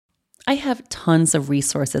I have tons of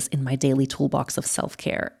resources in my daily toolbox of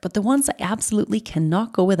self-care, but the ones I absolutely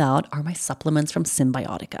cannot go without are my supplements from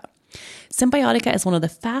Symbiotica. Symbiotica is one of the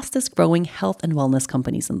fastest growing health and wellness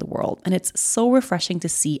companies in the world, and it's so refreshing to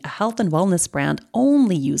see a health and wellness brand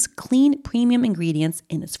only use clean, premium ingredients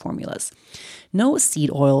in its formulas. No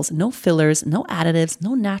seed oils, no fillers, no additives,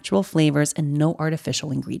 no natural flavors, and no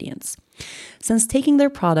artificial ingredients. Since taking their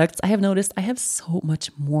products, I have noticed I have so much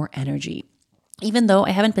more energy. Even though I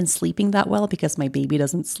haven't been sleeping that well because my baby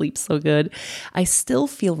doesn't sleep so good, I still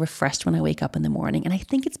feel refreshed when I wake up in the morning. And I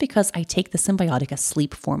think it's because I take the Symbiotica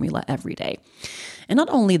sleep formula every day. And not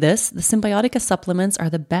only this, the Symbiotica supplements are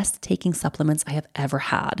the best taking supplements I have ever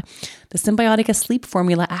had. The Symbiotica sleep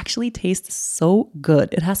formula actually tastes so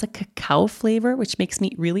good. It has a cacao flavor, which makes me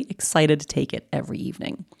really excited to take it every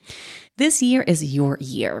evening. This year is your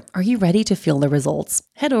year. Are you ready to feel the results?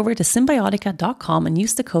 Head over to Symbiotica.com and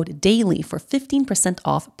use the code DAILY for 15%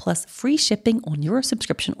 off plus free shipping on your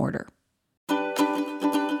subscription order.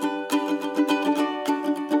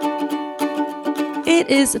 It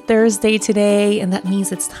is Thursday today, and that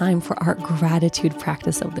means it's time for our gratitude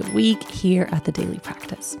practice of the week here at the Daily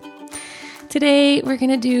Practice. Today, we're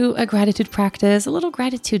going to do a gratitude practice, a little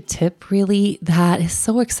gratitude tip, really, that is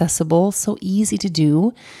so accessible, so easy to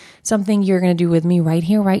do. Something you're going to do with me right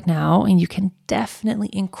here, right now, and you can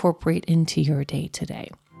definitely incorporate into your day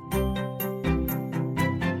today.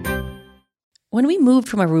 When we moved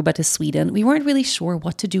from Aruba to Sweden, we weren't really sure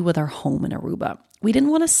what to do with our home in Aruba. We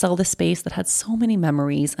didn't want to sell the space that had so many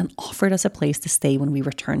memories and offered us a place to stay when we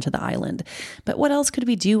returned to the island. But what else could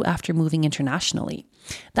we do after moving internationally?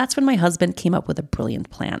 That's when my husband came up with a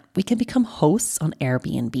brilliant plan. We can become hosts on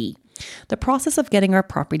Airbnb. The process of getting our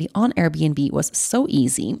property on Airbnb was so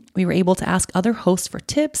easy. We were able to ask other hosts for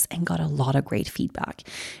tips and got a lot of great feedback.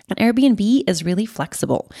 And Airbnb is really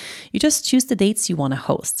flexible. You just choose the dates you want to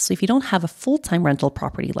host. So if you don't have a full-time rental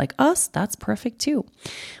property like us, that's perfect too.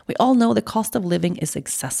 We all know the cost of living is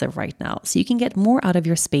excessive right now, so you can get more out of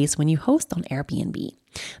your space when you host on Airbnb.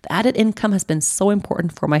 The added income has been so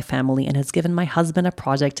important for my family and has given my husband a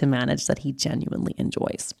project to manage that he genuinely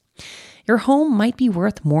enjoys. Your home might be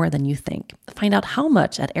worth more than you think. Find out how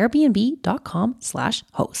much at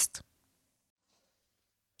airbnb.com/host.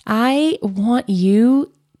 I want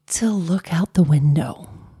you to look out the window.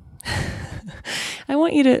 I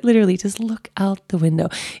want you to literally just look out the window.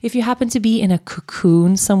 If you happen to be in a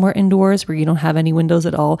cocoon somewhere indoors where you don't have any windows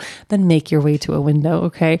at all, then make your way to a window,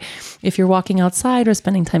 okay? If you're walking outside or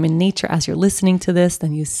spending time in nature as you're listening to this,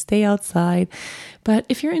 then you stay outside. But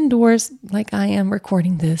if you're indoors, like I am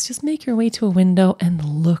recording this, just make your way to a window and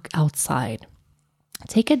look outside.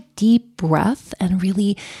 Take a deep breath and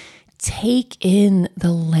really take in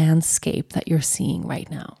the landscape that you're seeing right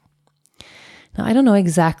now. Now, I don't know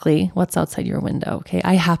exactly what's outside your window, okay?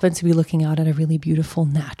 I happen to be looking out at a really beautiful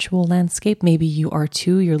natural landscape. Maybe you are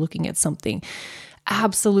too. You're looking at something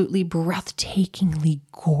absolutely breathtakingly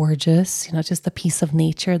gorgeous, just a piece of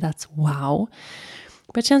nature that's wow.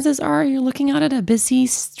 But chances are you're looking out at a busy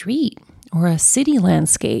street or a city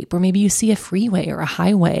landscape, or maybe you see a freeway or a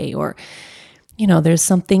highway, or there's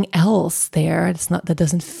something else there. That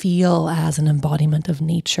doesn't feel as an embodiment of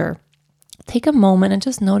nature. Take a moment and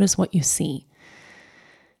just notice what you see.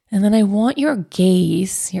 And then I want your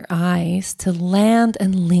gaze, your eyes, to land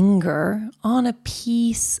and linger on a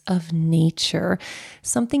piece of nature,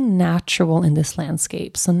 something natural in this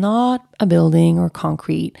landscape. So not a building or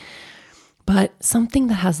concrete, but something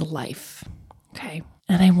that has life, okay?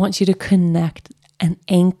 And I want you to connect and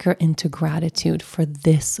anchor into gratitude for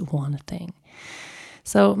this one thing.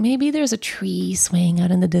 So maybe there's a tree swaying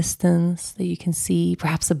out in the distance that you can see.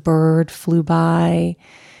 Perhaps a bird flew by.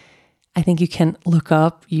 I think you can look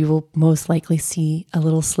up. You will most likely see a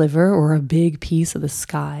little sliver or a big piece of the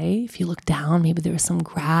sky. If you look down, maybe there's some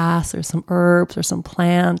grass or some herbs or some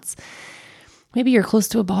plants. Maybe you're close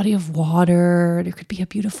to a body of water. There could be a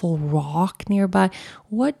beautiful rock nearby.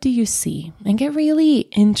 What do you see? And get really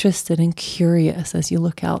interested and curious as you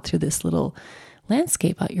look out through this little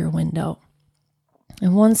landscape out your window.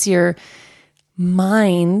 And once your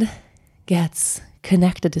mind gets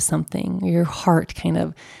connected to something, your heart kind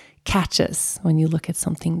of catches when you look at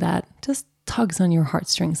something that just tugs on your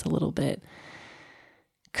heartstrings a little bit.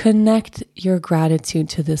 Connect your gratitude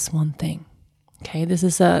to this one thing. Okay, this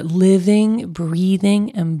is a living,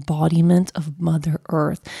 breathing embodiment of Mother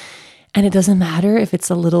Earth. And it doesn't matter if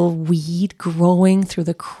it's a little weed growing through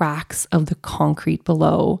the cracks of the concrete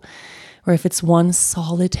below, or if it's one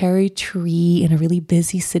solitary tree in a really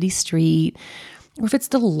busy city street, or if it's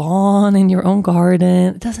the lawn in your own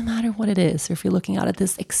garden. It doesn't matter what it is. Or if you're looking out at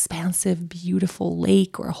this expansive, beautiful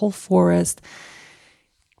lake or a whole forest,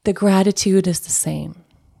 The gratitude is the same,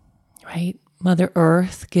 right? Mother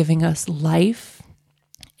Earth giving us life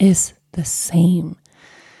is the same.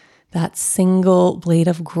 That single blade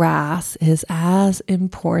of grass is as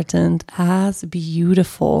important, as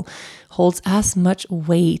beautiful, holds as much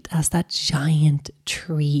weight as that giant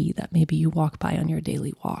tree that maybe you walk by on your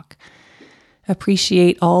daily walk.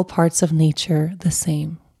 Appreciate all parts of nature the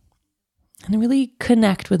same. And really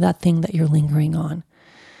connect with that thing that you're lingering on.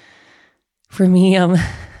 For me, I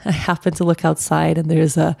happen to look outside and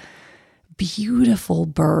there's a beautiful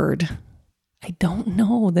bird. I don't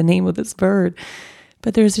know the name of this bird,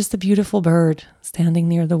 but there's just a beautiful bird standing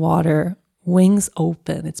near the water, wings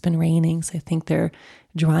open. It's been raining, so I think they're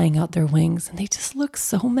drying out their wings, and they just look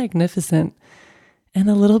so magnificent and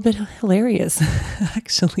a little bit hilarious,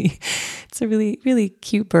 actually. It's a really, really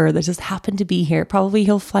cute bird that just happened to be here. Probably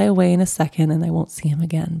he'll fly away in a second and I won't see him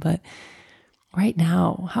again. But right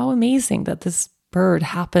now, how amazing that this bird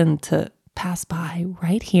happened to pass by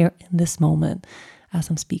right here in this moment as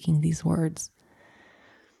I'm speaking these words.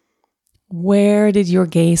 Where did your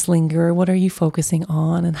gaze linger? What are you focusing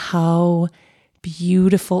on? And how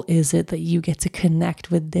beautiful is it that you get to connect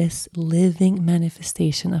with this living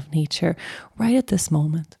manifestation of nature right at this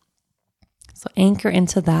moment? So anchor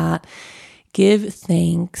into that, give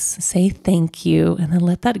thanks, say thank you, and then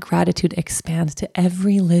let that gratitude expand to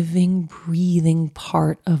every living, breathing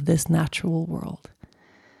part of this natural world.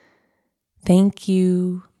 Thank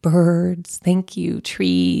you, birds. Thank you,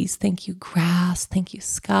 trees. Thank you, grass. Thank you,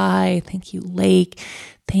 sky. Thank you, lake.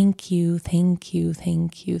 Thank you, thank you,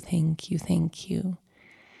 thank you, thank you, thank you.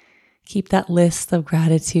 Keep that list of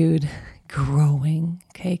gratitude growing,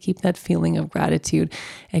 okay? Keep that feeling of gratitude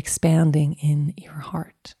expanding in your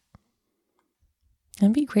heart.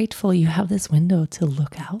 And be grateful you have this window to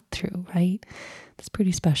look out through, right? That's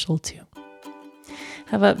pretty special too.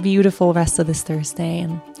 Have a beautiful rest of this Thursday,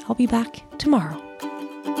 and I'll be back tomorrow.